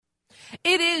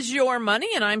is Your Money,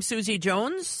 and I'm Susie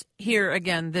Jones here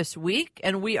again this week,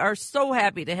 and we are so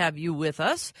happy to have you with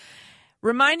us.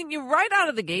 Reminding you right out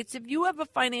of the gates, if you have a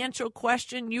financial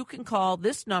question, you can call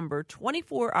this number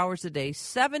 24 hours a day,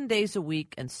 7 days a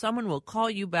week, and someone will call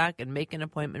you back and make an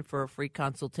appointment for a free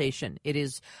consultation. It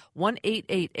is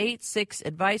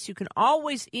 1-888-6-ADVICE. You can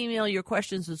always email your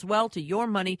questions as well to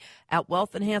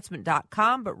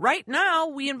yourmoney@wealthenhancement.com. But right now,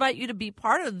 we invite you to be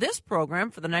part of this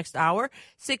program for the next hour,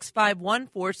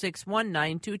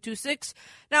 651-461-9226.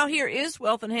 Now, here is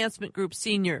Wealth Enhancement Group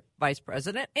Senior Vice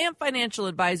President and Financial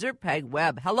Advisor, Peg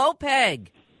Webb. Hello,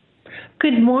 Peg.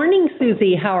 Good morning,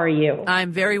 Susie. How are you?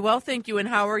 I'm very well, thank you. And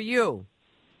how are you?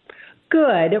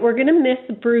 Good. We're going to miss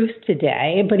Bruce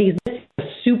today, but he's a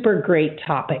super great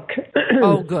topic.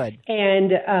 Oh, good.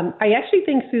 And I actually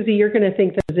think, Susie, you're going to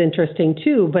think this is interesting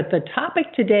too, but the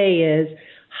topic today is,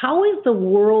 how is the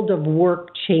world of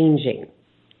work changing?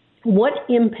 What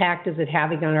impact is it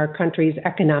having on our country's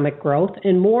economic growth,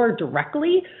 and more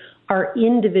directly, our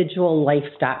individual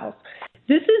lifestyles?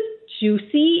 This is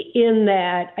juicy in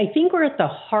that I think we're at the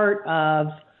heart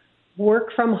of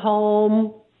work from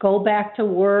home, go back to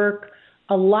work.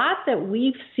 A lot that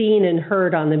we've seen and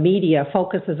heard on the media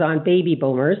focuses on baby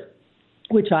boomers,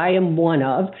 which I am one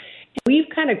of. We've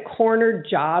kind of cornered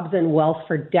jobs and wealth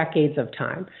for decades of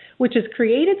time, which has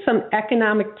created some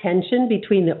economic tension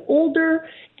between the older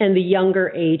and the younger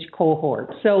age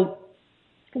cohort. So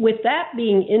with that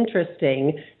being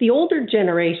interesting, the older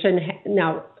generation,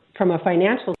 now from a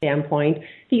financial standpoint,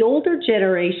 the older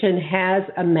generation has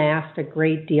amassed a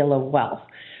great deal of wealth.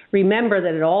 Remember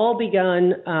that it all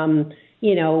begun,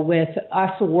 with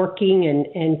us working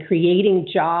and creating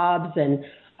jobs and,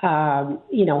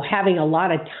 having a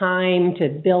lot of time to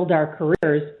build our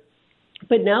careers.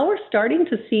 But now we're starting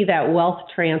to see that wealth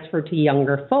transfer to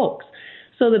younger folks.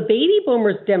 So the baby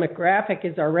boomers demographic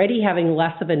is already having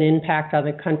less of an impact on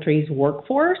the country's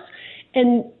workforce.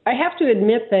 And I have to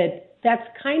admit that that's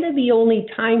kind of the only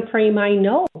time frame I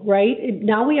know, right?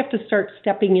 Now we have to start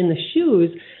stepping in the shoes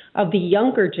of the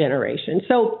younger generation.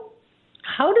 So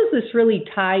how does this really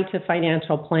tie to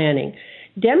financial planning?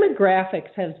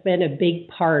 Demographics has been a big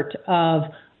part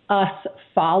of us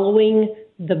following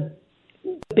the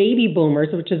baby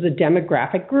boomers, which is a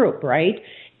demographic group, right?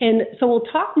 And so we'll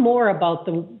talk more about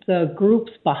the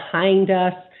groups behind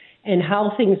us and how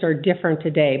things are different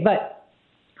today. But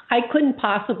I couldn't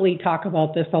possibly talk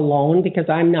about this alone because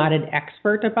I'm not an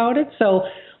expert about it. So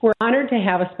we're honored to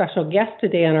have a special guest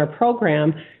today on our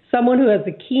program, someone who has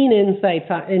a keen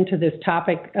insights into this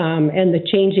topic and the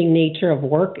changing nature of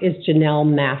work is Jeanelle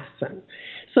Mathsen.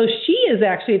 So she is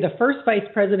actually the first Vice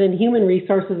President, Human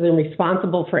Resources, and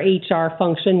responsible for HR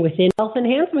function within Wealth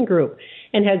Enhancement Group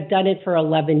and has done it for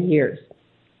 11 years.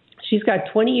 She's got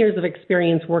 20 years of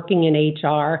experience working in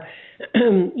HR.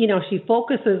 She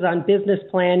focuses on business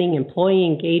planning, employee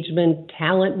engagement,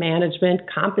 talent management,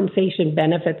 compensation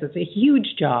benefits. It's a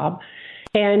huge job.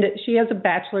 And she has a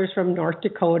bachelor's from North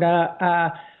Dakota.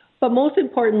 But most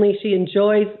importantly, she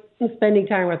enjoys spending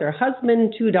time with her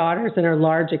husband, 2 daughters, and her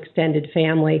large extended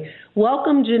family.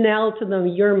 Welcome, Jeanelle, to the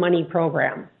Your Money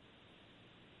program.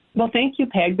 Well, thank you,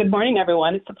 Peg. Good morning,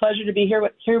 everyone. It's a pleasure to be here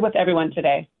with everyone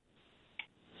today.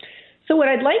 So what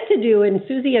I'd like to do, and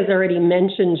Susie has already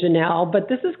mentioned Jeanelle, but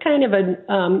this is kind of a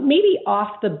maybe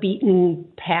off the beaten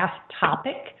path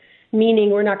topic,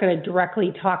 meaning we're not going to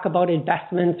directly talk about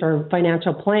investments or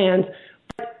financial plans,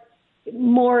 but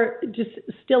more just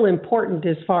still important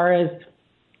as far as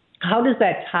how does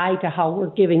that tie to how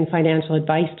we're giving financial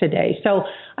advice today? So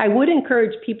I would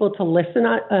encourage people to listen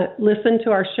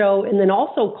to our show and then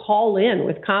also call in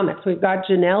with comments. We've got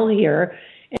Jeanelle here,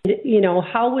 and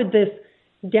how would this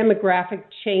demographic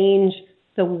change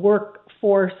the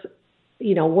workforce?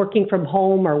 Working from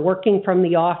home or working from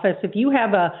the office. If you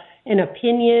have an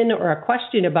opinion or a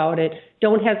question about it,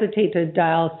 don't hesitate to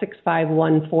dial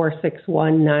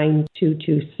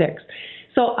 651-461-9226.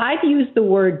 So I've used the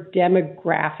word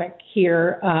demographic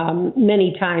here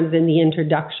many times in the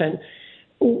introduction.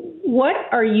 What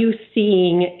are you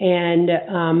seeing and,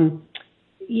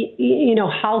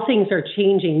 how things are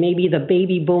changing, maybe the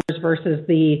baby boomers versus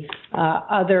the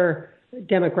other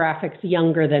demographics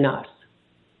younger than us?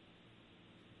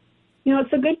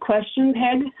 It's a good question,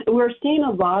 Peg. We're seeing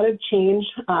a lot of change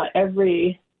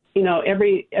every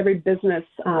business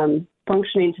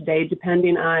functioning today,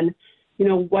 depending on,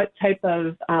 what type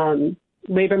of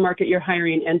labor market you're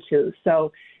hiring into.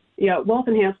 So, Wealth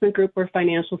Enhancement Group, we're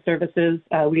financial services.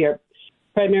 We are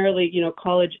primarily,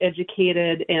 college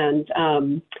educated and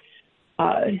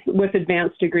with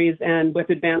advanced degrees and with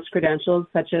advanced credentials,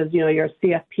 such as, your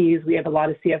CFPs. We have a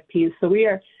lot of CFPs. So we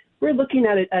are we're looking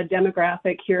at a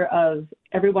demographic here of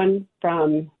everyone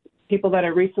from people that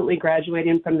are recently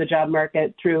graduating from the job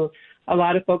market through a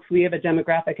lot of folks. We have a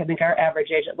demographic. I think our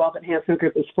average age at Wealth Enhancement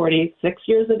Group is 46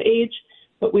 years of age,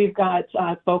 but we've got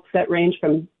folks that range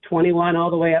from 21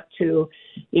 all the way up to,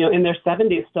 in their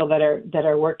 70s still that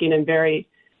are working and very,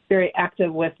 very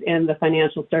active within the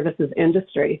financial services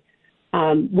industry.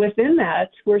 Within that,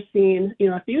 we're seeing,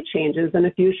 a few changes and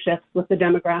a few shifts with the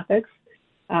demographics.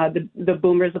 The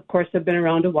boomers, of course, have been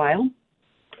around a while,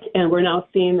 and we're now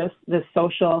seeing this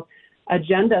social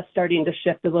agenda starting to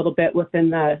shift a little bit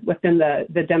within the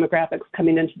demographics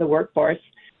coming into the workforce.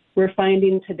 We're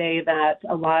finding today that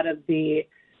a lot of the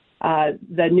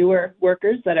newer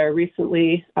workers that are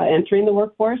recently entering the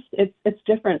workforce, it's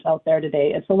different out there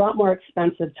today. It's a lot more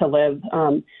expensive to live.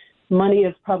 Money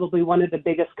is probably one of the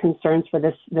biggest concerns for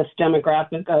this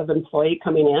demographic of employee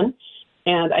coming in.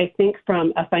 And I think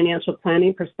from a financial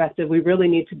planning perspective, we really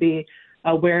need to be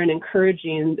aware and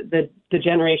encouraging the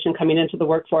generation coming into the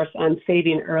workforce on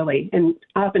saving early. And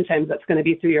oftentimes that's going to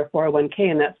be through your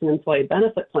 401k, and that's an employee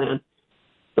benefit plan.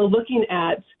 So looking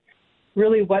at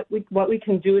really what we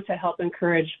can do to help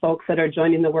encourage folks that are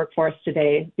joining the workforce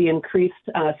today, the increased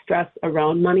stress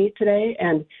around money today,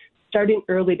 and starting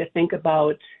early to think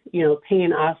about,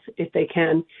 paying off if they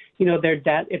can, their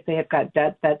debt, if they have got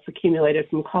debt that's accumulated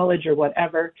from college or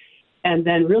whatever, and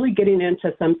then really getting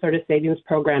into some sort of savings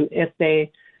program if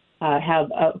they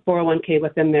have a 401k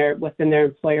within their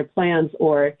employer plans,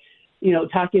 or,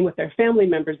 talking with their family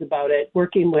members about it,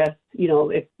 working with,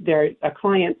 if they're a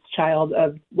client's child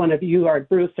of one of you or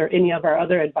Bruce or any of our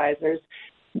other advisors,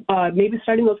 maybe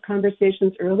starting those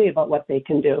conversations early about what they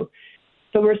can do.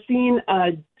 So we're seeing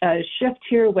a shift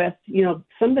here with,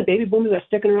 some of the baby boomers are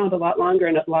sticking around a lot longer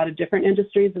in a lot of different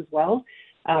industries as well.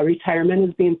 Retirement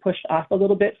is being pushed off a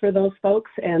little bit for those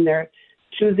folks, and they're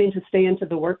choosing to stay into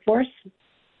the workforce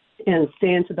and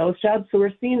stay into those jobs. So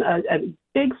we're seeing a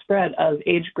big spread of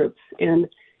age groups in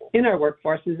our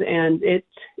workforces, and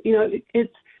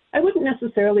I wouldn't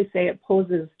necessarily say it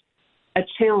poses a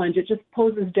challenge. It just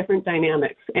poses different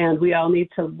dynamics, and we all need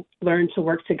to learn to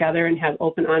work together and have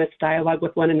open, honest dialogue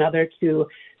with one another to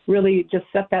really just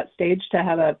set that stage to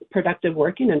have a productive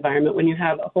working environment when you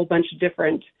have a whole bunch of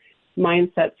different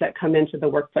mindsets that come into the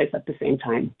workplace at the same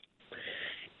time.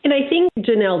 And I think,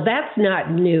 Jeanelle, that's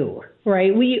not new,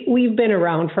 right? We've been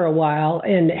around for a while,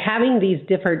 and having these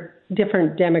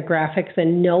different demographics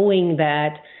and knowing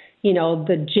that,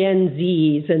 the Gen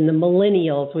Zs and the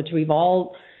millennials, which we've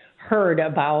all heard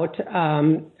about,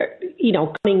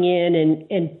 coming in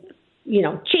and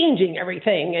changing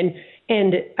everything.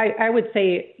 And I would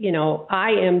say, I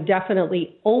am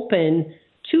definitely open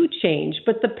to change,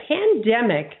 but the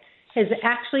pandemic has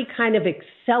actually kind of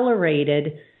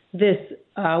accelerated this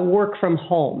work from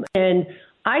home. And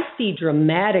I see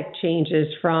dramatic changes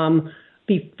from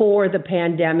before the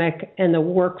pandemic and the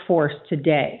workforce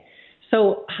today.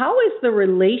 So how is the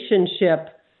relationship,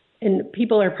 and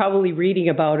people are probably reading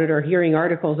about it or hearing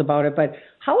articles about it, but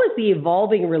how is the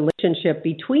evolving relationship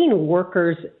between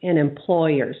workers and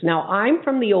employers? Now, I'm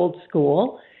from the old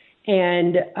school,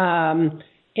 and I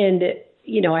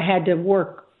had to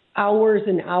work hours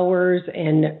and hours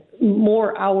and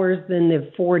more hours than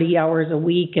the 40 hours a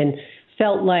week, and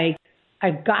felt like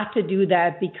I've got to do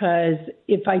that because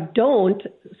if I don't,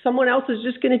 someone else is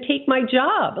just going to take my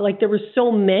job. Like, there were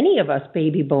so many of us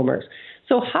baby boomers.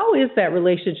 So how is that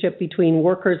relationship between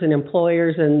workers and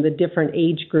employers and the different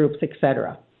age groups, et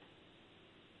cetera?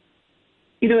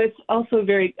 It's also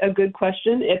a good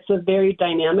question. It's a very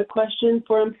dynamic question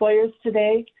for employers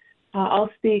today. I'll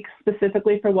speak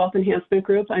specifically for Wealth Enhancement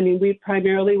Group. I mean, we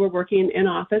primarily were working in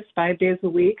office 5 days a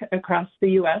week across the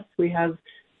U.S. We have,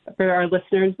 for our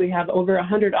listeners, we have over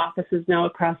 100 offices now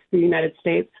across the United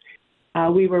States.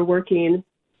 We were working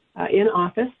in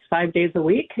office 5 days a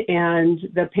week, and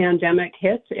the pandemic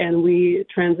hit, and we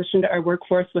transitioned our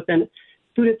workforce within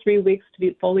 2 to 3 weeks to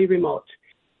be fully remote.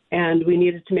 And we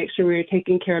needed to make sure we were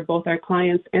taking care of both our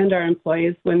clients and our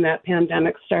employees when that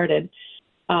pandemic started.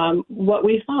 What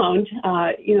we found,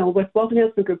 with Wealth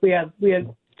Enhancement Group, we have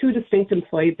two distinct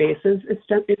employee bases.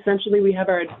 Essentially, we have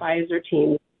our advisor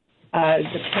team,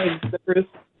 the Bruce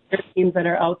teams that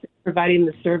are out providing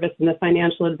the service and the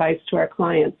financial advice to our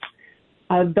clients.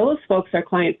 Those folks are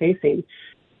client-facing.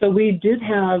 So we did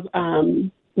have,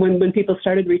 when people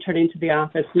started returning to the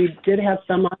office, we did have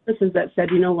some offices that said,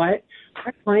 you know what,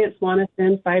 our clients want us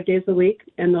in 5 days a week,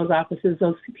 and those offices,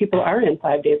 those people are in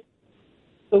 5 days.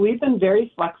 So we've been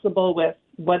very flexible with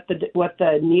what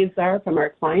the needs are from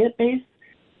our client base.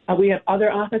 We have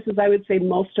other offices. I would say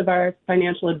most of our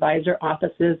financial advisor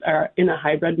offices are in a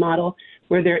hybrid model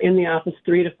where they're in the office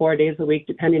 3 to 4 days a week,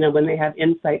 depending on when they have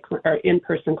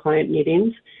in-person client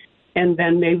meetings. And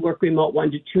then they work remote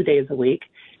 1 to 2 days a week.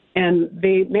 And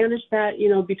they manage that,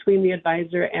 between the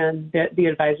advisor and the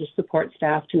advisor support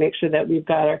staff to make sure that we've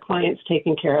got our clients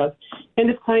taken care of. And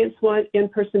if clients want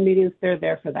in-person meetings, they're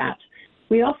there for that.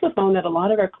 We also found that a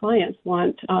lot of our clients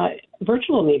want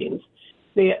virtual meetings.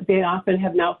 They often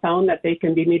have now found that they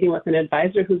can be meeting with an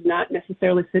advisor who's not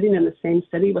necessarily sitting in the same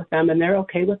city with them, and they're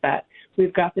okay with that.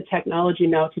 We've got the technology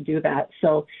now to do that.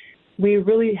 So we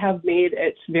really have made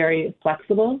it very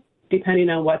flexible, depending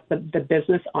on what the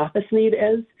business office need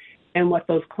is and what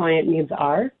those client needs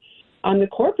are. On the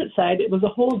corporate side, it was a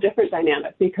whole different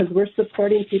dynamic because we're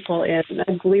supporting people in,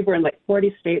 I believe we're in like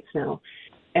 40 states now,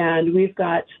 and we've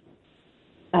got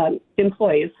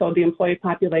employees. So the employee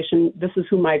population, this is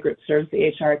who my group serves, the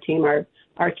HR team.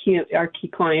 Our key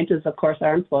client is, of course,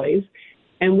 our employees.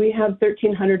 And we have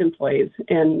 1,300 employees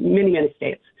in many, many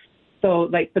states. So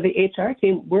like for the HR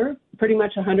team, we're pretty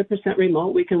much 100%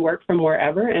 remote. We can work from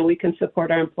wherever, and we can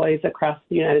support our employees across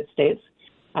the United States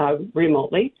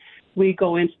remotely. We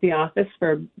go into the office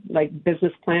for like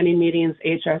business planning meetings,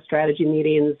 HR strategy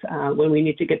meetings, when we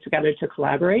need to get together to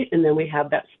collaborate, and then we have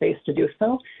that space to do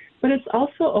so. But it's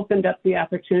also opened up the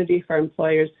opportunity for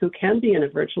employers who can be in a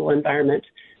virtual environment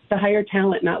to hire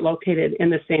talent not located in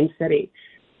the same city.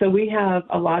 So we have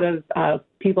a lot of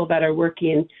people that are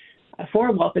working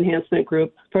for Wealth Enhancement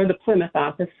Group, for the Plymouth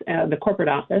office, the corporate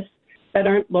office, that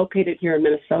aren't located here in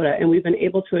Minnesota. And we've been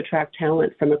able to attract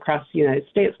talent from across the United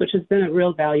States, which has been a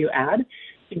real value add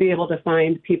to be able to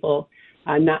find people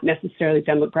not necessarily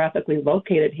demographically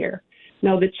located here.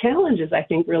 Now, the challenges, I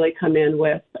think, really come in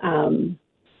with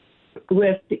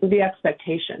the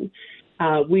expectation.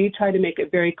 We try to make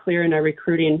it very clear in our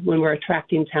recruiting when we're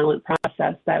attracting talent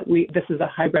process that this is a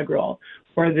hybrid role,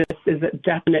 or this is a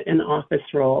definite in-office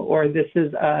role, or this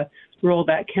is a role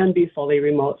that can be fully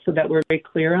remote, so that we're very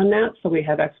clear on that, so we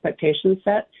have expectations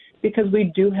set, because we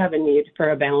do have a need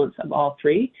for a balance of all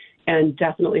three. And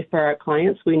definitely for our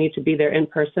clients, we need to be there in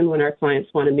person when our clients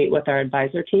want to meet with our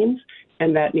advisor teams,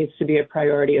 and that needs to be a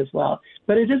priority as well.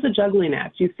 But it is a juggling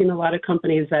act. You've seen a lot of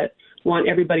companies that want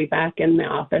everybody back in the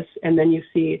office, and then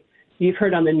you've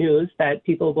heard on the news that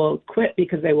people will quit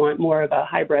because they want more of a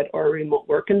hybrid or a remote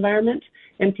work environment,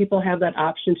 and people have that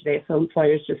option today. So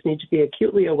employers just need to be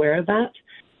acutely aware of that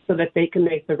so that they can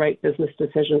make the right business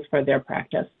decisions for their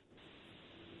practice.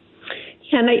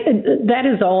 And that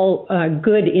is all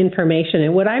good information.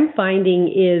 And what I'm finding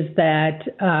is that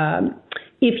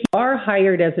if you are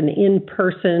hired as an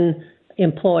in-person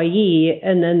employee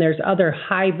and then there's other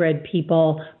hybrid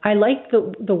people, I like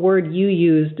the word you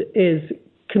used is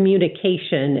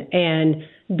communication and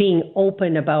being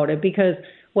open about it, because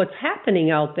what's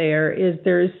happening out there is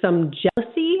there's some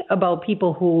jealousy about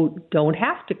people who don't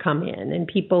have to come in and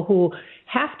people who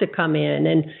have to come in.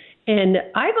 And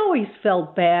I've always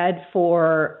felt bad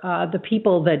for the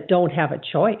people that don't have a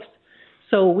choice.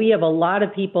 So we have a lot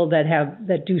of people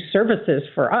that do services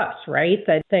for us, right?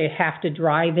 That they have to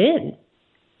drive in.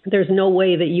 There's no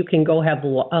way that you can go have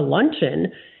a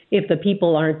luncheon if the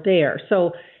people aren't there.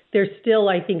 So there's still,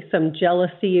 I think, some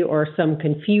jealousy or some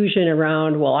confusion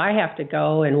around, well, I have to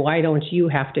go, and why don't you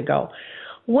have to go?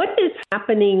 What is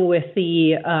happening with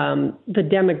the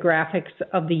demographics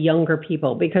of the younger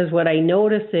people? Because what I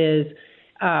notice is,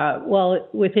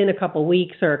 within a couple of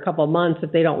weeks or a couple of months,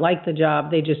 if they don't like the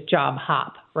job, they just job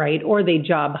hop, right? Or they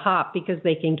job hop because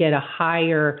they can get a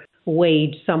higher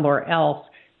wage somewhere else.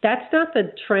 That's not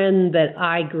the trend that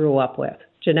I grew up with.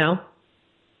 Janelle?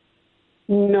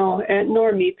 No,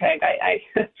 nor me, Peg.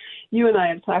 You and I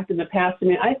have talked in the past. I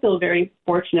mean, I feel very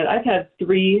fortunate. I've had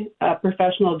 3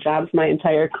 professional jobs my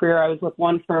entire career. I was with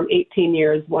one firm 18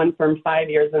 years, one firm 5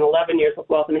 years, and 11 years with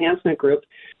Wealth Enhancement Group.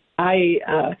 I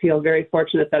feel very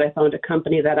fortunate that I found a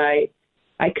company that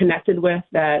I connected with,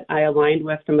 that I aligned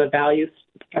with from a value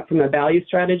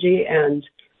strategy, and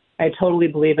I totally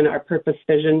believe in our purpose,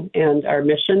 vision, and our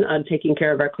mission on taking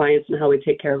care of our clients and how we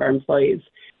take care of our employees.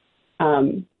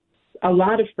 A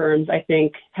lot of firms, I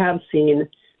think, have seen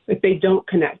if they don't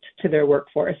connect to their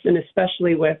workforce, and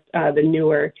especially with the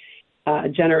newer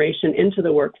generation into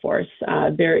the workforce,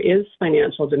 there is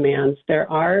financial demands.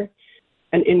 There are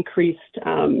an increased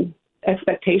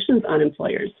expectations on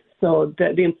employers. So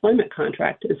the employment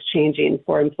contract is changing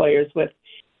for employers with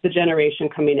the generation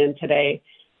coming in today.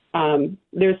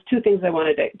 There's 2 things I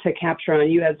wanted to capture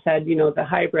on. You had said, the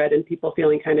hybrid and people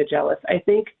feeling kind of jealous. I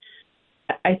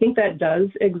think that does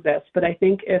exist, but I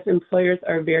think if employers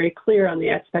are very clear on the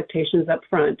expectations up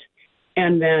front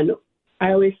and then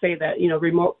I always say that,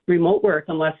 remote work,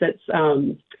 unless it's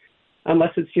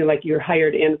like you're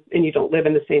hired in and you don't live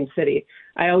in the same city.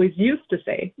 I always used to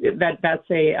say that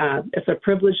it's a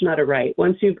privilege, not a right.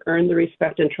 Once you've earned the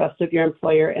respect and trust of your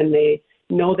employer and they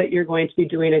know that you're going to be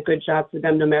doing a good job for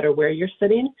them no matter where you're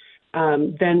sitting,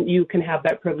 then you can have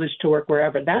that privilege to work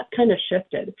wherever. That kind of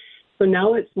shifted. So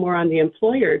now it's more on the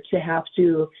employer to have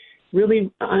to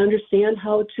really understand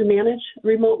how to manage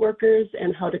remote workers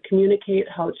and how to communicate,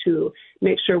 how to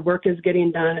make sure work is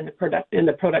getting done and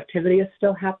the productivity is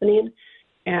still happening.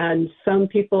 And some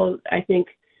people, I think,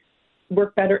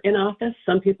 work better in office.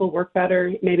 Some people work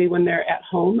better maybe when they're at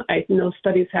home. I know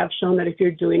studies have shown that if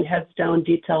you're doing heads down,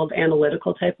 detailed,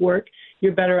 analytical type work,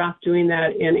 you're better off doing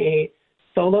that in a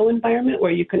solo environment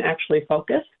where you can actually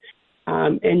focus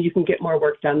and you can get more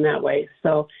work done that way.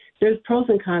 So there's pros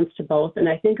and cons to both. And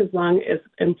I think as long as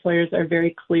employers are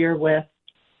very clear with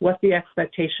what the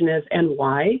expectation is and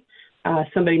why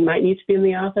somebody might need to be in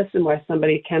the office and why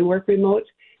somebody can work remote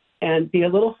and be a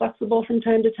little flexible from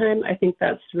time to time, I think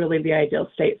that's really the ideal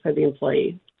state for the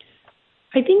employee.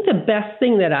 I think the best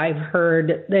thing that I've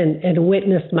heard and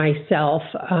witnessed myself,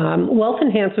 Wealth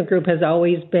Enhancement Group has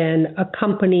always been a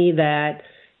company that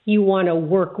you want to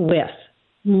work with,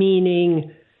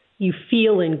 meaning you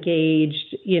feel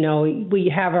engaged.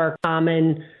 We have our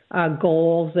common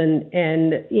goals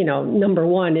and number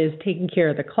one is taking care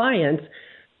of the clients.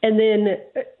 And then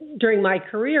during my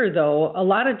career, though, a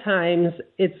lot of times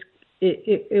it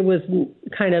was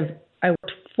kind of, I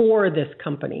worked for this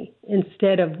company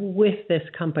instead of with this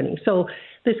company. So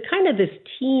this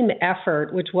team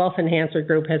effort, which Wealth Enhancer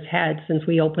Group has had since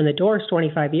we opened the doors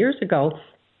 25 years ago,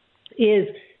 is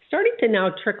starting to now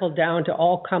trickle down to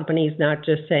all companies, not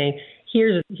just saying,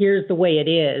 here's the way it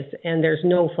is, and there's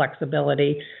no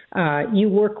flexibility. You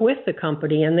work with the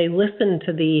company, and they listen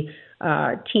to the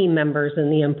team members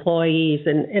and the employees,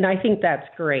 and I think that's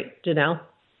great. Jeanelle?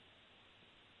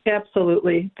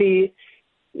 Absolutely.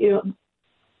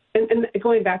 And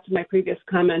going back to my previous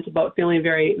comment about feeling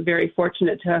very, very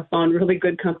fortunate to have found really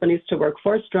good companies to work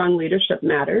for, strong leadership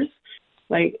matters.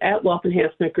 Like at Wealth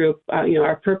Enhancement Group,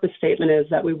 our purpose statement is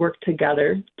that we work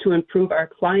together to improve our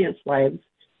clients' lives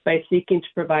by seeking to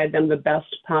provide them the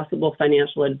best possible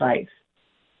financial advice.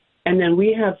 And then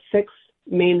we have 6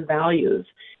 main values,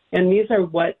 and these are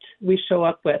what we show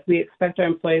up with. We expect our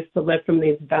employees to live from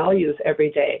these values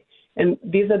every day. And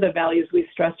these are the values we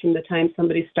stress from the time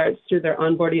somebody starts through their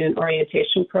onboarding and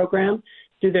orientation program,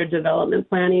 through their development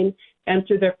planning, and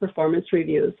through their performance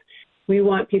reviews. We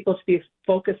want people to be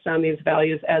focused on these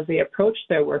values as they approach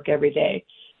their work every day.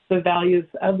 The values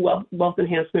of Wealth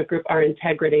Enhancement Group are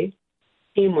integrity,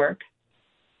 teamwork,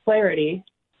 clarity,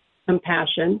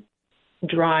 compassion,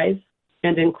 drive,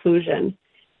 and inclusion.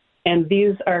 And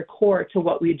these are core to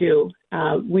what we do.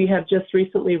 We have just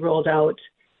recently rolled out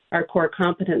our core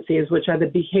competencies, which are the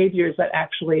behaviors that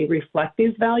actually reflect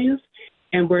these values.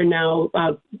 And we're now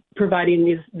providing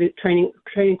the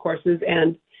training courses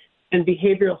and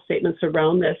behavioral statements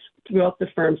around this throughout the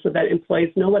firm so that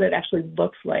employees know what it actually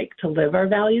looks like to live our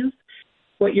values.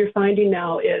 What you're finding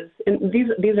now is, and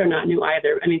these are not new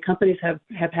either. I mean, companies have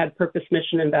had purpose,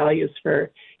 mission, and values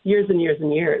for years and years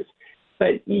and years.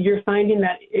 But you're finding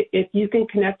that if you can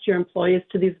connect your employees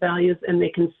to these values and they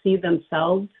can see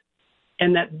themselves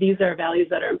and that these are values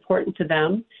that are important to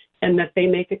them and that they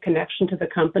make a connection to the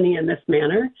company in this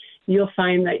manner, you'll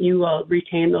find that you will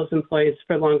retain those employees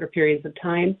for longer periods of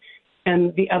time.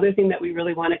 And the other thing that we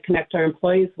really want to connect our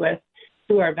employees with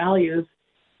through our values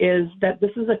is that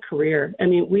this is a career. I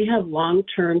mean, we have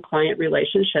long-term client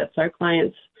relationships. Our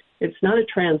clients, it's not a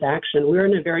transaction. We're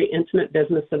in a very intimate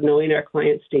business of knowing our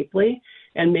clients deeply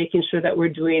and making sure that we're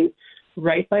doing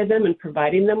right by them and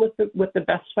providing them with the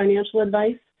best financial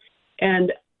advice.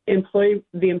 And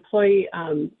the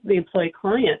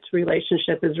employee-client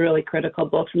relationship is really critical,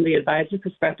 both from the advisor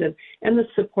perspective and the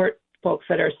support folks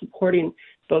that are supporting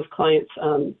those clients'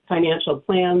 financial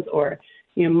plans or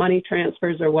money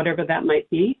transfers or whatever that might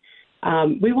be.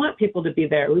 We want people to be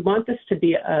there. We want this to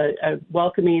be a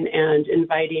welcoming and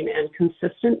inviting and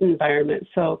consistent environment.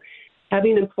 So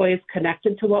having employees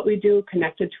connected to what we do,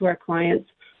 connected to our clients,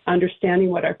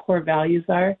 understanding what our core values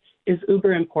are is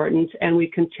uber important, and we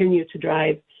continue to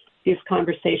drive these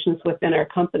conversations within our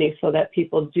company so that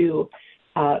people do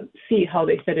see how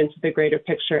they fit into the greater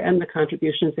picture and the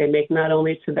contributions they make, not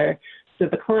only to the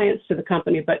clients, to the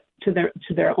company, but to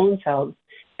their own selves,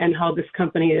 and how this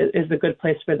company is a good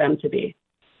place for them to be.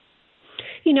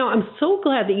 I'm so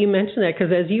glad that you mentioned that,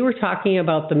 because as you were talking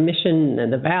about the mission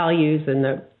and the values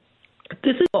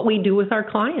this is what we do with our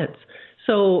clients.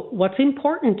 So what's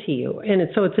important to you? And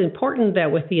so it's important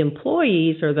that with the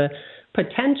employees or the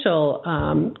potential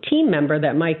team member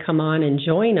that might come on and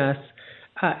join us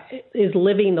is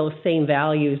living those same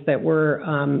values that we're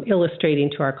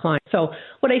illustrating to our clients. So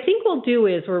what I think we'll do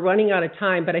is, we're running out of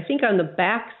time, but I think on the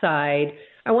backside,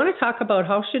 I want to talk about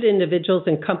how should individuals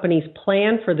and companies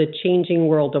plan for the changing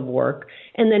world of work,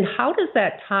 and then how does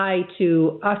that tie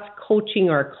to us coaching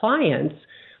our clients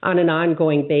on an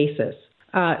ongoing basis.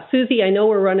 Susie, I know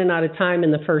we're running out of time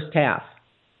in the first half.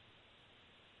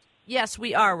 Yes,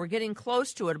 we are. We're getting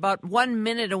close to it, about 1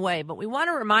 minute away. But we want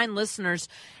to remind listeners,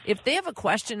 if they have a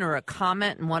question or a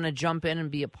comment and want to jump in and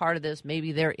be a part of this,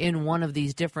 maybe they're in one of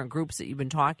these different groups that you've been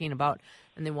talking about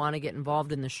and they want to get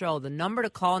involved in the show, the number to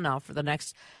call now for the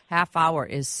next half hour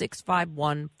is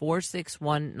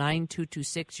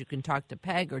 651-461-9226. You can talk to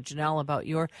Peg or Jeanelle about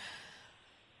your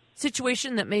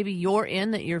situation that maybe you're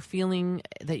in, that you're feeling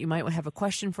that you might have a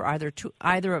question for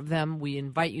either of them. We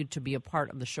invite you to be a part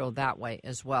of the show that way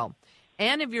as well.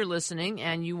 And if you're listening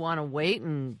and you want to wait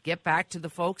and get back to the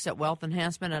folks at Wealth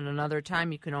Enhancement at another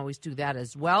time, you can always do that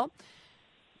as well.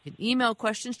 You can email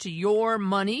questions to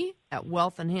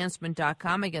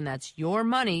yourmoney@wealthenhancement.com. Again, that's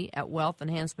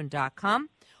yourmoney@wealthenhancement.com.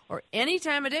 Or any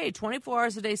time of day, 24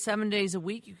 hours a day, 7 days a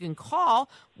week, you can call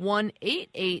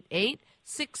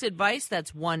 1-888-6-ADVICE.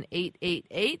 That's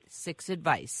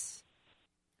 1-888-6-ADVICE.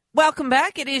 Welcome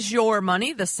back. It is Your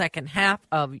Money, the second half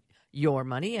of Your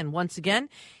Money. And once again,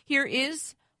 here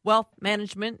is Wealth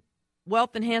Enhancement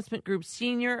Group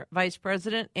Senior Vice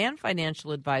President and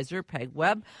Financial Advisor, Peg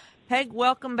Webb. Peg,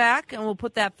 welcome back, and we'll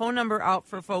put that phone number out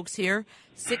for folks here,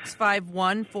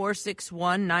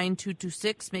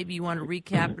 651-461-9226. Maybe you want to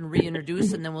recap and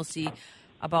reintroduce, and then we'll see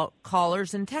about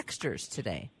callers and texters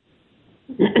today.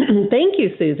 Thank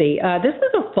you, Susie. This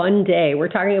is a fun day. We're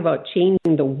talking about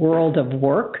changing the world of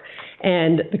work,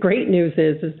 and the great news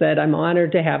is that I'm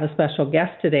honored to have a special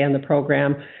guest today on the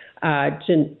program,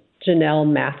 Jeanelle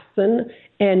Mathsen.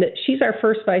 And she's our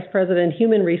first Vice President,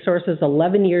 Human Resources,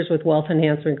 11 years with Wealth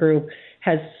Enhancement Group,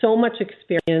 has so much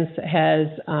experience,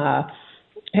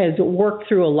 has worked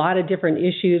through a lot of different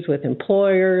issues with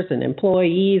employers and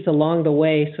employees along the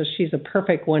way, so she's a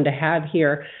perfect one to have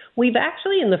here. We've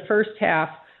actually, in the first half,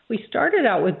 we started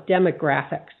out with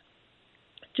demographics,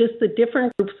 just the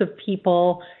different groups of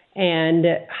people and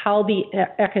how the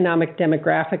economic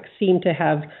demographics seem to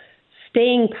have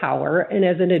staying power. And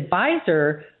as an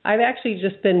advisor, I've actually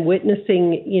just been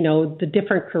witnessing, the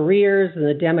different careers and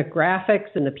the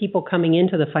demographics and the people coming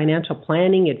into the financial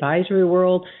planning advisory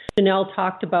world. Jeanelle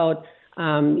talked about,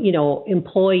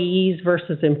 employees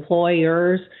versus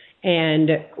employers,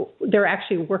 and they're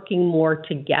actually working more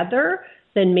together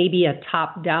than maybe a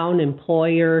top-down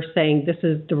employer saying, this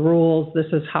is the rules,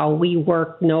 this is how we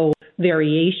work, no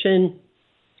variation.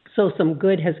 So some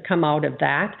good has come out of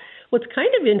that. What's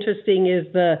kind of interesting is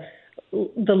the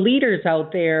leaders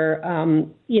out there,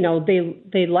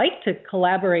 they like to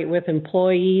collaborate with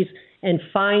employees and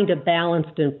find a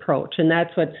balanced approach. And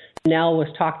that's what Jeanelle was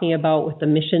talking about with the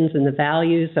missions and the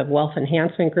values of Wealth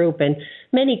Enhancement Group. And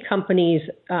many companies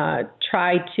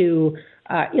try to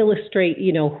illustrate,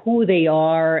 who they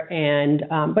are. And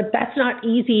but that's not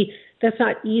easy. That's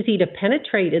not easy to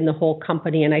penetrate in the whole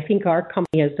company. And I think our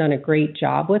company has done a great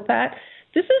job with that.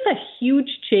 This is a huge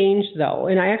change, though,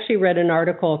 and I actually read an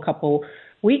article a couple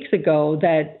weeks ago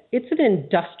that it's an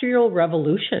industrial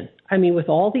revolution. I mean, with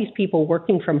all these people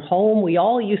working from home, we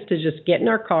all used to just get in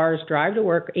our cars, drive to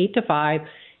work 8 to 5,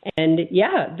 and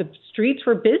the streets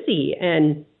were busy,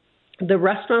 and the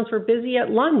restaurants were busy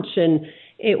at lunch, and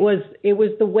it was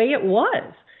the way it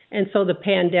was. And so the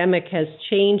pandemic has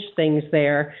changed things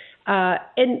there.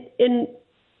 And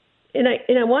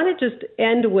I want to just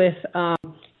end with,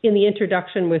 in the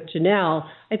introduction with Jeanelle,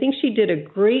 I think she did a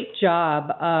great job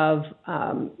of,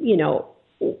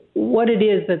 what it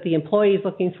is that the employee is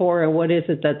looking for and what is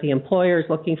it that the employer is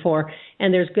looking for.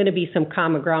 And there's going to be some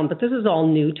common ground, but this is all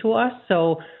new to us.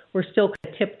 So we're still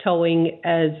tiptoeing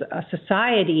as a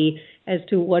society as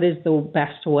to what is the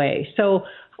best way. So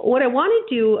what I want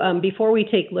to do before we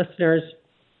take listeners'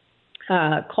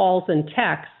 calls and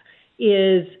texts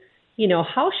is,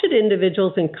 how should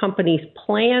individuals and companies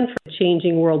plan for the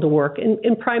changing world of work?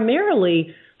 And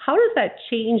primarily, how does that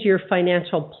change your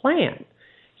financial plan?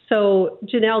 So,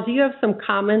 Jeanelle, do you have some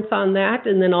comments on that?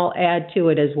 And then I'll add to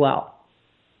it as well.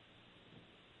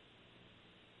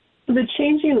 The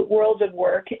changing world of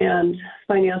work and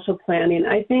financial planning,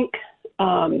 I think,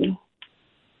 and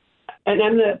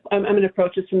I'm going to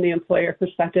approach this from the employer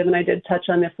perspective, and I did touch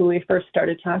on this when we first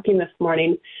started talking this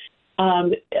morning.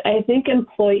 I think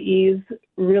employees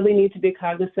really need to be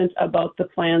cognizant about the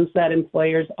plans that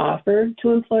employers offer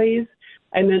to employees.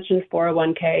 I mentioned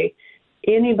 401k.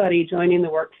 anybody joining the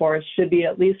workforce should be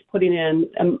at least putting in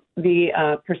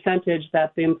the percentage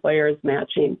that the employer is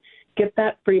matching. Get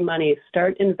that free money.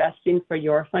 Start investing for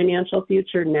your financial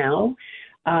future now.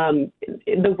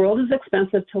 The world is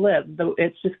expensive to live.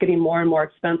 It's just getting more and more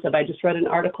expensive. I just read an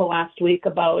article last week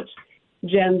about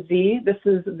Gen Z. This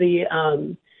is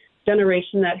the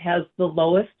generation that has the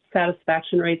lowest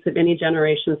satisfaction rates of any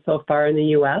generation so far in the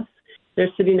U.S. They're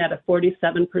sitting at a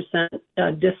 47%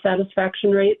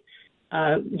 dissatisfaction rate,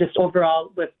 just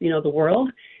overall with, the world.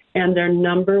 And their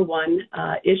number one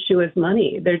issue is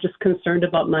money. They're just concerned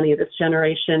about money. This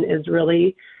generation is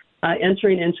really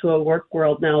entering into a work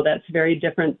world now that's very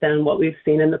different than what we've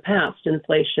seen in the past.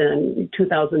 Inflation,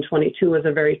 2022 was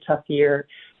a very tough year,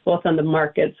 both on the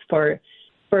markets for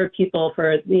people,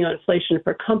 for, inflation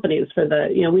for companies,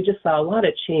 we just saw a lot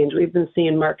of change. We've been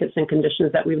seeing markets and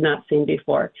conditions that we've not seen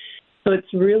before. So it's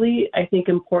really, I think,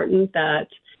 important that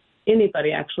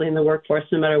anybody actually in the workforce,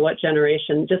 no matter what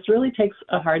generation, just really takes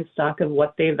a hard stock of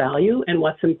what they value and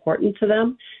what's important to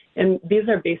them. And these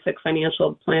are basic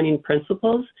financial planning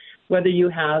principles. Whether you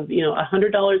have,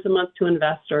 $100 a month to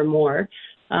invest or more,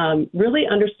 really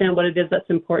understand what it is that's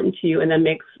important to you and then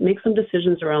make some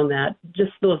decisions around that.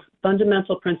 Just those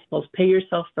fundamental principles. Pay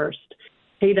yourself first.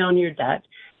 Pay down your debt.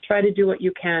 Try to do what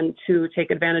you can to take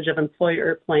advantage of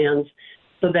employer plans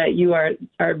so that you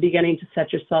are beginning to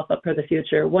set yourself up for the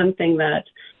future. One thing that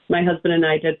my husband and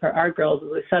I did for our girls is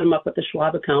we set them up with a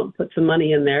Schwab account, put some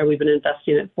money in there. We've been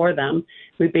investing it for them.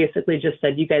 We basically just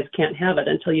said, you guys can't have it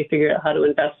until you figure out how to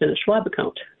invest in a Schwab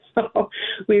account. So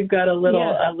we've got a little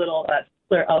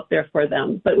out there for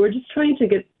them. But we're just trying to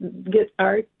get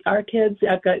our kids,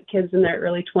 I've got kids in their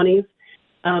early 20s,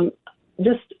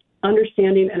 just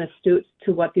understanding and astute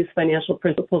to what these financial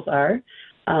principles are.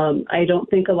 I don't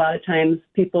think a lot of times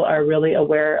people are really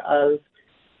aware of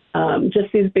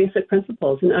just these basic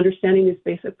principles and understanding these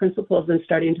basic principles and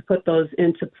starting to put those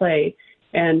into play.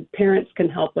 And parents can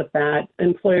help with that.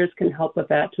 Employers can help with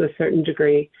that to a certain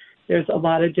degree. There's a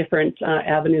lot of different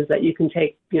avenues that you can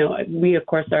take. We, of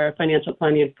course, are a financial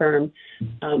planning firm.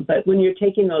 But when you're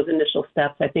taking those initial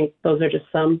steps, I think those are just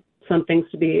some things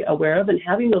to be aware of, and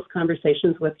having those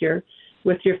conversations with your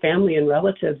family and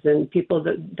relatives and people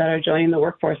that are joining the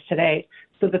workforce today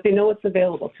so that they know what's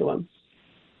available to them.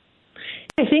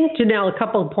 I think, Jeanelle, a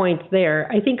couple of points there.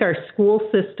 I think our school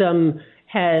system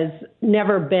has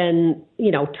never been,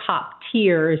 top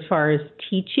tier as far as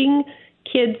teaching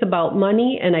kids about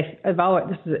money. And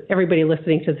everybody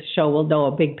listening to the show will know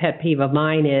a big pet peeve of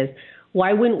mine is,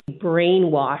 why wouldn't we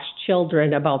brainwash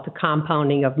children about the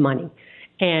compounding of money?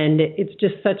 And it's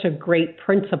just such a great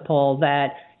principle that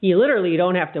you literally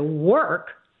don't have to work.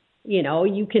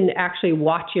 You can actually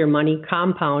watch your money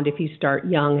compound if you start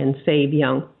young and save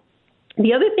young.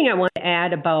 The other thing I want to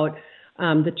add about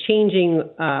the changing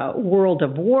world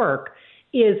of work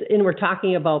is, and we're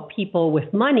talking about people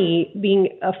with money being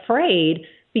afraid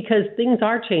because things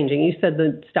are changing. You said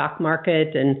the stock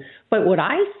market, but what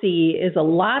I see is a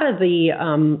lot of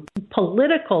the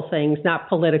political things, not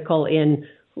political in,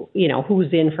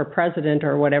 who's in for president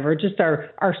or whatever, just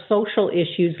our social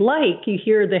issues. Like you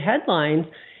hear the headlines,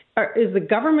 is the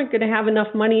government going to have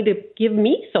enough money to give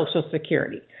me Social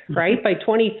Security, right? By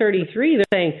 2033, they're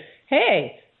saying,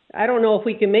 hey, I don't know if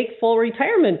we can make full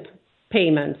retirement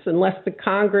payments unless the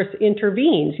Congress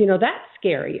intervenes. That's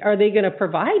scary. Are they going to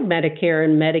provide Medicare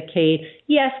and Medicaid?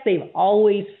 Yes, they've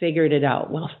always figured it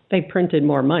out. Well, they printed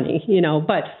more money,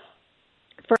 but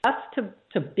for us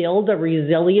to build a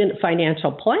resilient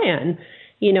financial plan,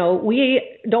 we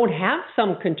don't have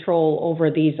some control over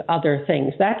these other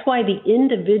things. That's why the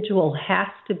individual has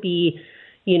to be,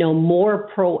 more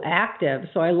proactive.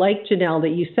 So I like, Jeanelle, that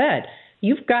you said,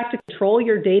 you've got to control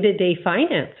your day-to-day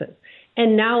finances.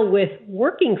 And now with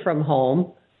working from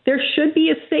home, there should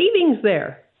be a savings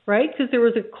there, right? Because there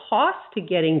was a cost to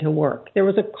getting to work. There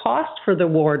was a cost for the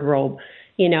wardrobe.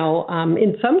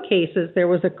 In some cases, there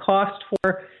was a cost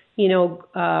for,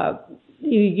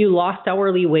 you lost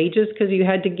hourly wages because you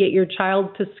had to get your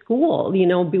child to school,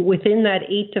 within that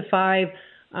 8 to 5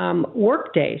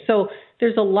 work day. So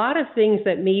there's a lot of things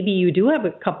that maybe you do have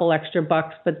a couple extra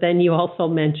bucks, but then you also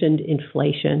mentioned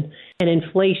inflation. And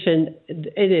inflation,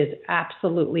 it is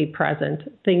absolutely present.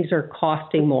 Things are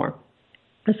costing more.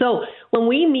 So when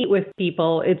we meet with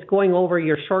people, it's going over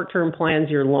your short-term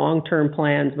plans, your long-term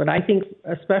plans. But I think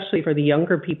especially for the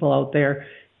younger people out there,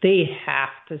 they have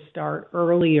to start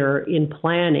earlier in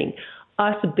planning.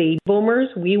 Us baby boomers,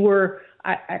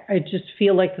 I just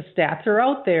feel like the stats are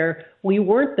out there. We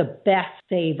weren't the best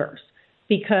savers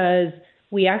because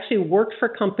we actually worked for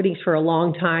companies for a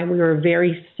long time. We were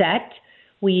very set.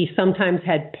 We sometimes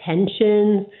had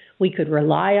pensions. We could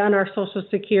rely on our Social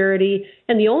Security.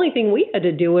 And the only thing we had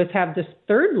to do was have this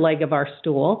third leg of our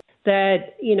stool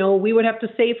that, we would have to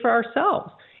save for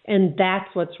ourselves. And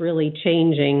that's what's really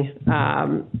changing.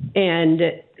 And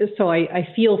so I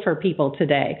feel for people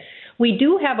today. We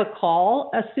do have a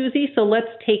call, Susie, so let's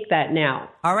take that now.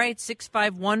 All right,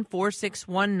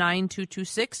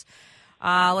 651-461-9226.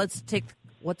 Let's take,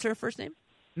 what's her first name?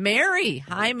 Mary.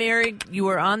 Hi, Mary. You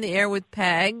are on the air with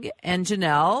Peg and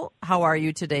Jeanelle. How are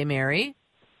you today, Mary?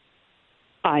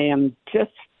 I am just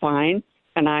fine,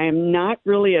 and I am not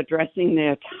really addressing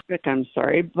the topic, I'm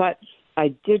sorry, but I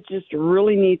did just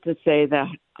really need to say that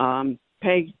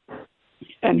Peg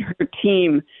and her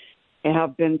team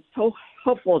have been so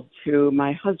helpful to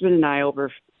my husband and I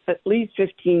over at least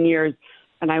 15 years,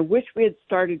 and I wish we had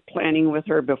started planning with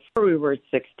her before we were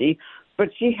 60,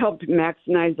 but she helped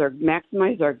maximize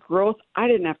our growth. I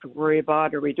didn't have to worry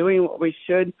about, are we doing what we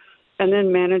should? And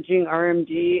then managing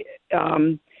RMD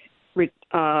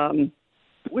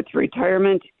with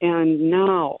retirement. And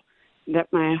now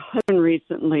that my husband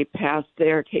recently passed,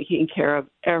 they are taking care of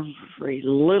every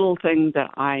little thing that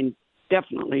I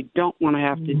definitely don't want to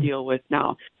have to deal with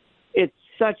now. It's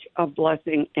such a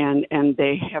blessing, and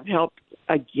they have helped,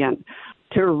 again,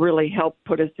 to really help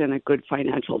put us in a good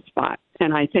financial spot.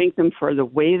 And I thank them for the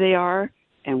way they are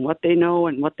and what they know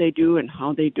and what they do and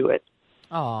how they do it.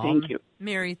 Oh, thank you.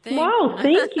 Mary, thank you. Wow,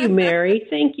 thank you, Mary.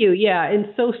 Thank you. Yeah,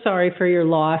 and so sorry for your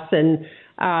loss. And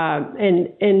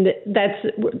that's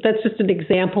just an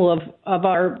example of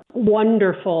our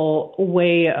wonderful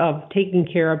way of taking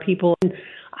care of people. And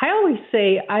I always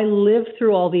say I live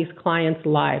through all these clients'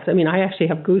 lives. I mean, I actually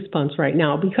have goosebumps right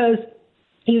now because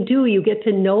you get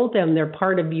to know them. They're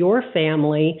part of your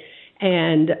family.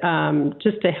 And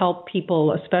just to help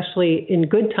people, especially in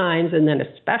good times and then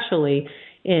especially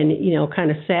in,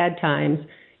 kind of sad times,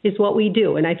 is what we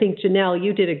do. And I think, Jeanelle,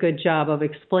 you did a good job of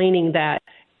explaining that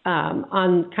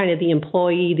on kind of the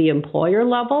employer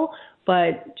level,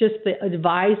 but just the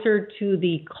advisor to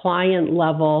the client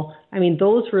level. I mean,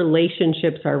 those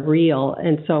relationships are real.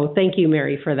 And so thank you,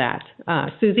 Mary, for that.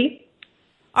 Susie?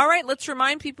 All right, let's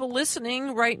remind people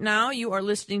listening right now, you are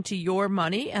listening to Your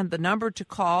Money, and the number to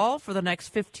call for the next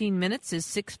 15 minutes is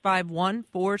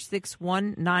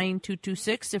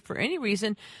 651-461-9226. If for any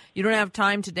reason you don't have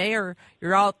time today or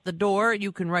you're out the door,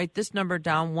 you can write this number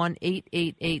down,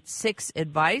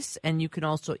 1-888-6-ADVICE, and you can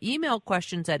also email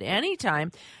questions at any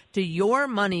time to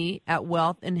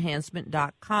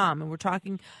yourmoney@wealthenhancement.com. And we're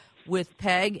talking with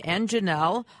Peg and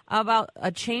Jeanelle about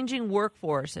a changing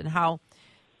workforce and how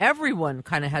everyone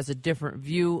kind of has a different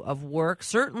view of work.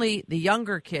 Certainly the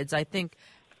younger kids, I think,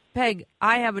 Peg,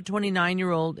 I have a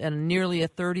 29-year-old and nearly a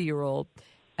 30-year-old,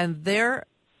 and their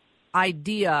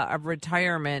idea of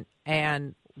retirement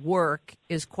and work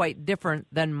is quite different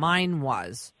than mine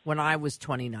was when I was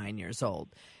 29 years old.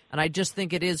 And I just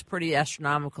think it is pretty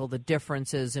astronomical, the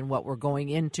differences in what we're going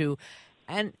into.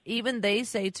 And even they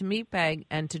say to me, Peg,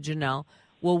 and to Jeanelle,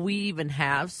 will we even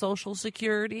have Social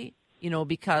Security?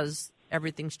 Because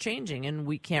everything's changing and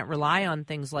we can't rely on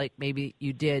things like maybe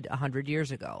you did 100 years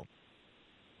ago.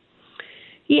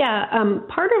 Yeah,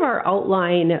 part of our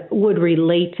outline would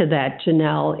relate to that,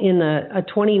 Jeanelle, in a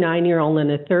 29-year-old and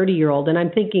a 30-year-old. And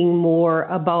I'm thinking more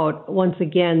about, once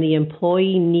again, the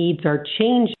employee needs are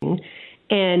changing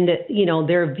and,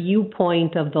 their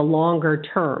viewpoint of the longer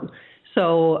term.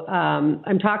 So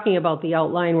I'm talking about the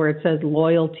outline where it says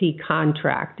loyalty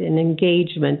contract and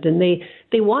engagement, and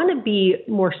they want to be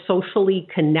more socially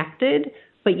connected,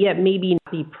 but yet maybe not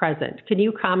be present. Can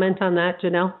you comment on that,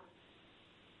 Jeanelle?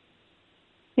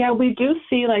 Yeah, we do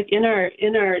see, like in our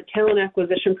talent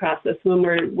acquisition process, when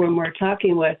we're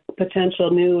talking with potential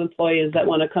new employees that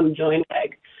want to come join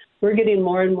WEG, we're getting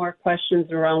more and more questions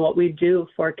around what we do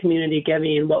for community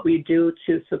giving and what we do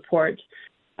to support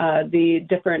the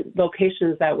different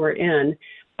locations that we're in.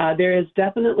 There is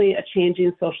definitely a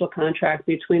changing social contract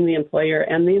between the employer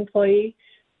and the employee.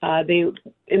 The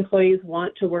employees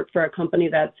want to work for a company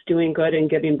that's doing good and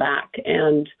giving back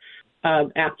and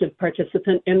active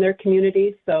participant in their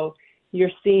community. So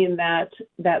you're seeing that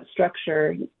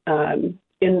structure in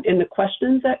the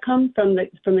questions that come from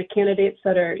the candidates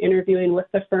that are interviewing with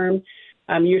the firm.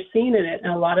 You're seeing it in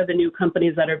a lot of the new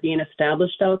companies that are being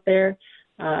established out there.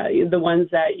 The ones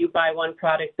that you buy one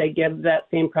product, they give that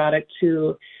same product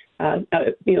to a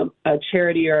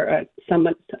charity or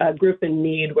a group in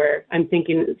need, where I'm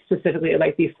thinking specifically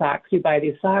like these socks. You buy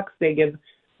these socks, they give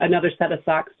another set of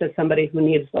socks to somebody who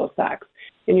needs those socks.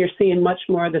 And you're seeing much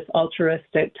more of this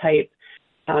altruistic type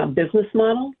business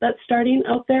model that's starting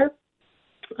out there.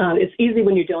 It's easy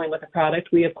when you're dealing with a product.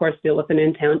 We, of course, deal with an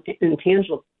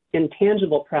intangible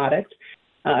product,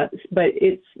 but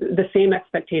it's the same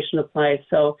expectation applies.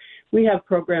 So we have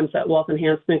programs at Wealth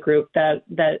Enhancement Group that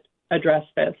address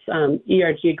this,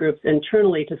 ERG groups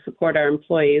internally to support our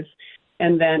employees,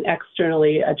 and then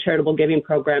externally charitable giving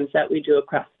programs that we do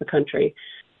across the country.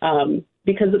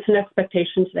 Because it's an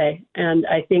expectation today, and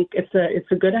I think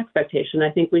it's a good expectation. I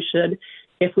think we should,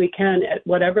 if we can, at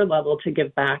whatever level, to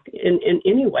give back in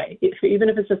any way, even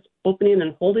if it's just opening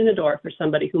and holding a door for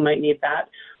somebody who might need that,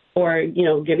 or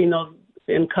giving those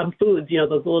income foods, those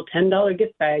little $10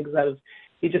 gift bags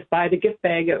you just buy the gift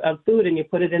bag of food and you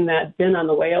put it in that bin on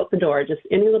the way out the door. Just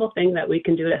any little thing that we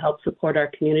can do to help support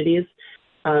our communities.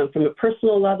 From a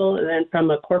personal level and then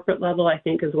from a corporate level, I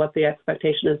think is what the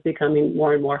expectation is becoming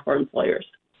more and more for employers.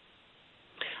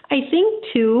 I think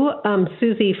too,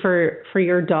 Susie, for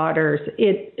your daughters,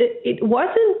 it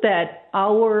wasn't that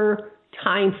our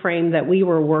time frame that we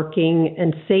were working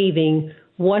and saving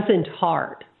wasn't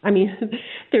hard. I mean,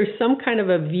 there's some kind of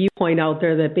a viewpoint out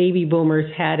there that baby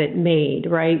boomers had it made,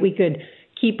 right? We could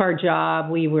keep our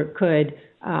job. It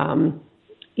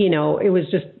was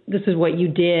just, this is what you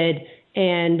did.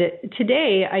 And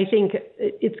today, I think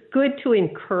it's good to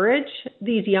encourage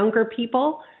these younger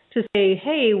people to say,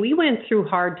 hey, we went through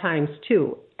hard times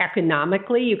too.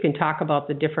 Economically, you can talk about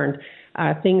the different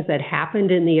things that happened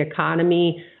in the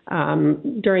economy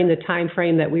during the time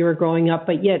frame that we were growing up.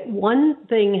 But yet one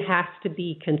thing has to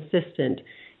be consistent,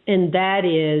 and that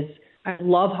is, I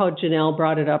love how Jeanelle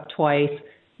brought it up twice,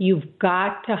 you've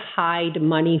got to hide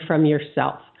money from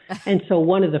yourself. And so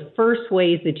one of the first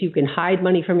ways that you can hide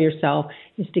money from yourself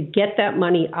is to get that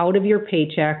money out of your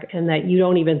paycheck and that you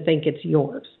don't even think it's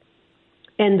yours.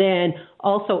 And then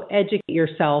also educate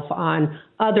yourself on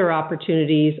other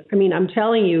opportunities. I mean, I'm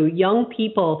telling you, young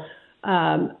people,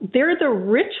 they're the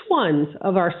rich ones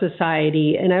of our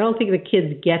society, and I don't think the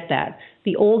kids get that.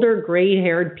 The older,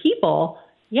 gray-haired people,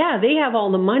 yeah, they have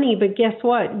all the money, but guess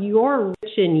what? You're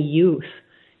rich in youth.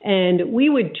 And we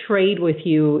would trade with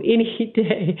you any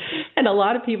day. And a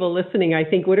lot of people listening, I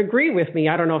think, would agree with me.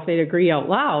 I don't know if they'd agree out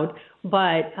loud.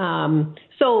 But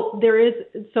so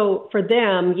for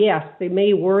them, yes, they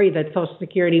may worry that Social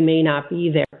Security may not be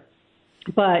there.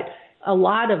 But a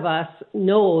lot of us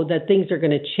know that things are going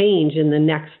to change in the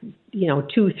next,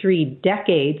 2-3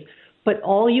 decades. But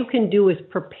all you can do is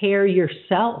prepare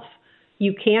yourself.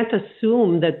 You can't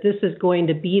assume that this is going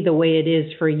to be the way it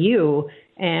is for you.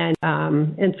 And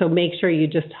so make sure you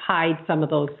just hide some of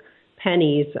those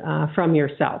pennies from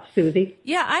yourself. Susie?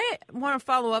 Yeah, I want to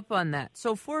follow up on that.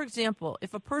 So, for example,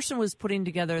 if a person was putting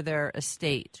together their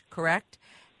estate, correct,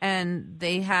 and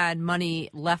they had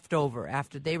money left over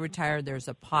after they retired, there's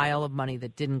a pile of money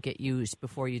that didn't get used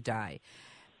before you die.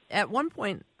 At one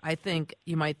point, I think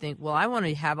you might think, well, I want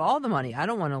to have all the money. I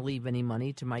don't want to leave any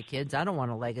money to my kids. I don't want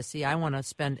a legacy. I want to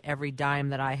spend every dime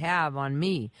that I have on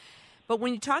me. But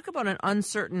when you talk about an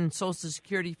uncertain Social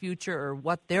Security future or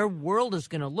what their world is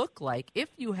going to look like, if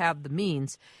you have the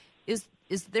means, is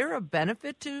there a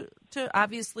benefit to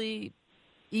obviously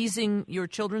easing your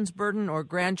children's burden or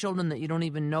grandchildren that you don't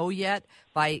even know yet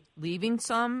by leaving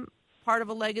some part of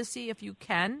a legacy if you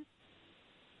can?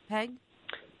 Peg?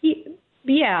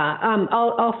 Yeah,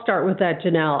 I'll start with that,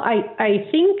 Jeanelle. I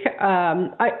think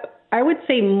I would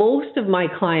say most of my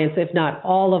clients, if not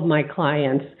all of my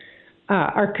clients,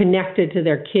 are connected to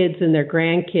their kids and their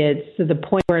grandkids to the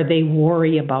point where they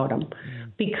worry about them.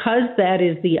 Because that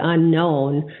is the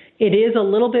unknown, it is a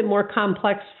little bit more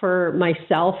complex for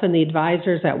myself and the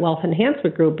advisors at Wealth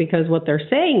Enhancement Group, because what they're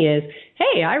saying is,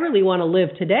 hey, I really want to live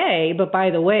today, but by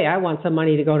the way, I want some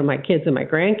money to go to my kids and my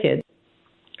grandkids.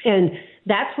 And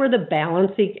that's where the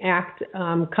balancing act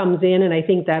comes in, and I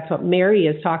think that's what Mary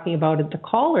is talking about at the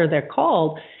caller that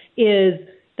called, is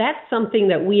that's something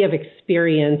that we have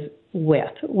experienced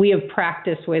with. We have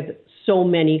practiced with so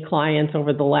many clients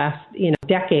over the last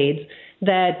decades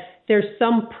that there's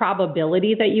some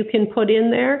probability that you can put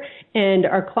in there, and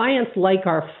our clients like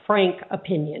our frank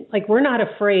opinion. Like, we're not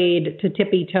afraid to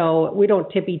tippy-toe. We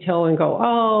don't tippy-toe and go,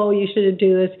 oh, you should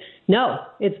do this. No,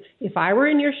 it's, if I were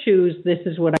in your shoes, this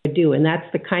is what I do, and that's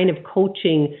the kind of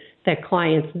coaching that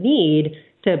clients need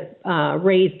to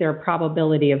raise their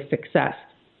probability of success.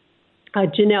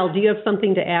 Jeanelle, do you have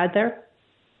something to add there?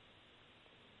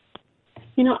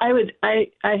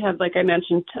 I have, like I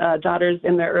mentioned, daughters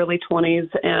in their early 20s,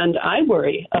 and I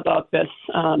worry about this,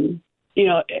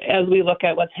 as we look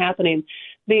at what's happening.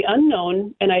 The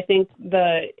unknown, and I think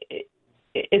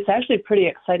it's actually pretty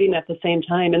exciting at the same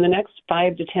time. In the next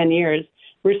 5 to 10 years,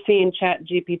 we're seeing Chat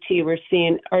GPT, we're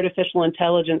seeing artificial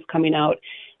intelligence coming out.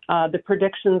 the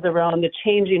predictions around the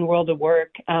changing world of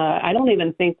work. I don't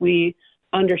even think we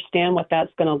understand what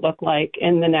that's going to look like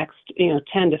in the next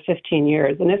 10 to 15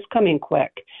 years, and it's coming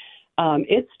quick.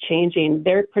 It's changing.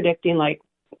 They're predicting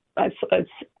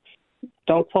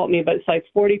don't quote me, but it's like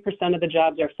 40% of the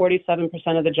jobs or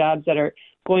 47% of the jobs that are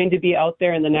going to be out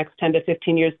there in the next 10 to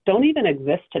 15 years don't even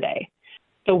exist today.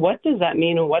 So what does that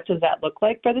mean, and what does that look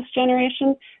like for this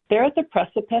generation? They're at the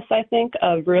precipice, I think,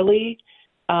 of really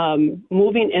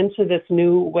moving into this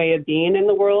new way of being in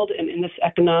the world and in this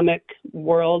economic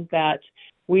world that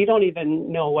we don't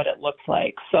even know what it looks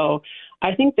like. So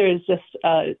I think there's just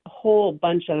a whole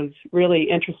bunch of really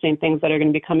interesting things that are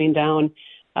going to be coming down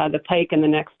the pike in the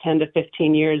next 10 to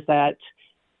 15 years that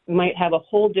might have a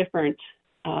whole different,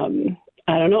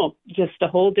 just a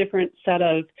whole different set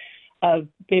of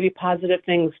maybe positive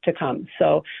things to come.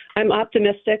 So I'm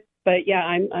optimistic, but yeah,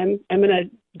 I'm going to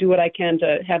do what I can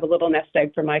to have a little nest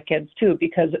egg for my kids too,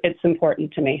 because it's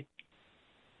important to me.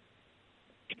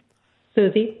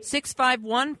 Susie?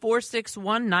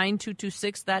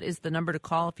 651-461-9226. That is the number to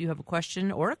call if you have a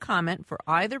question or a comment for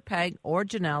either Peg or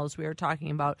Jeanelle, as we are talking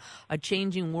about a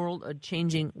changing world, a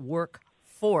changing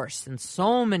workforce, and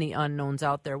so many unknowns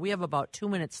out there. We have about 2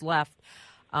 minutes left.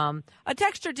 A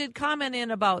texter did comment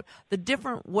in about the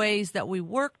different ways that we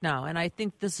work now, and I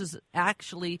think this is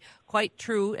actually quite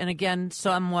true, and again,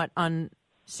 somewhat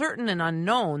uncertain and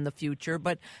unknown, the future,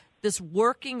 but this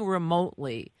working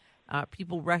remotely,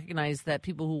 people recognize that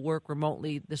people who work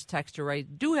remotely, this texter,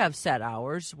 right, do have set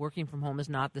hours. Working from home is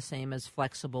not the same as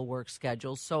flexible work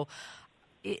schedules. So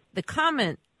the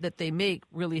comment that they make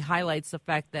really highlights the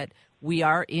fact that we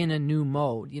are in a new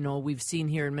mode. We've seen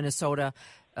here in Minnesota,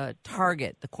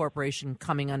 Target, the corporation,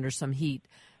 coming under some heat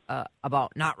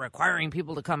about not requiring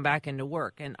people to come back into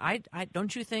work. And I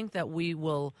don't you think that we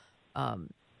will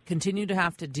continue to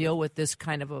have to deal with this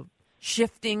kind of a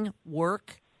shifting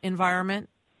work environment?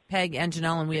 Peg and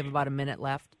Jeanelle, and we have about a minute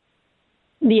left.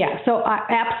 Yeah, so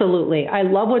absolutely. I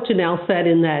love what Jeanelle said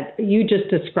in that you just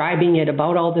describing it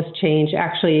about all this change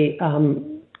actually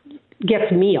gets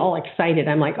me all excited.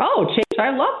 I'm like, oh, change,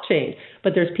 I love change.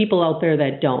 But there's people out there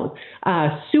that don't.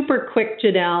 Super quick,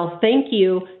 Jeanelle, thank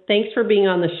you. Thanks for being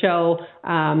on the show.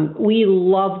 We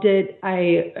loved it.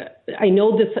 I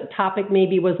know this topic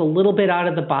maybe was a little bit out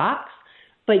of the box,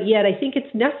 but yet I think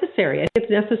it's necessary. I think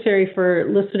it's necessary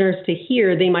for listeners to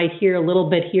hear. They might hear a little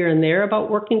bit here and there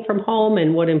about working from home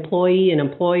and what employee and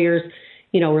employers,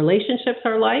 relationships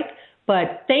are like.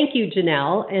 But thank you,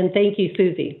 Jeanelle, and thank you,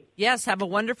 Susie. Yes, have a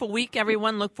wonderful week,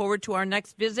 everyone. Look forward to our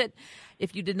next visit.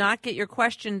 If you did not get your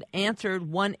question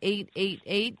answered,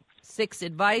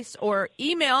 1-888-6-ADVICE or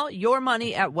email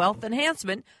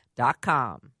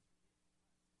yourmoney@wealthenhancement.com.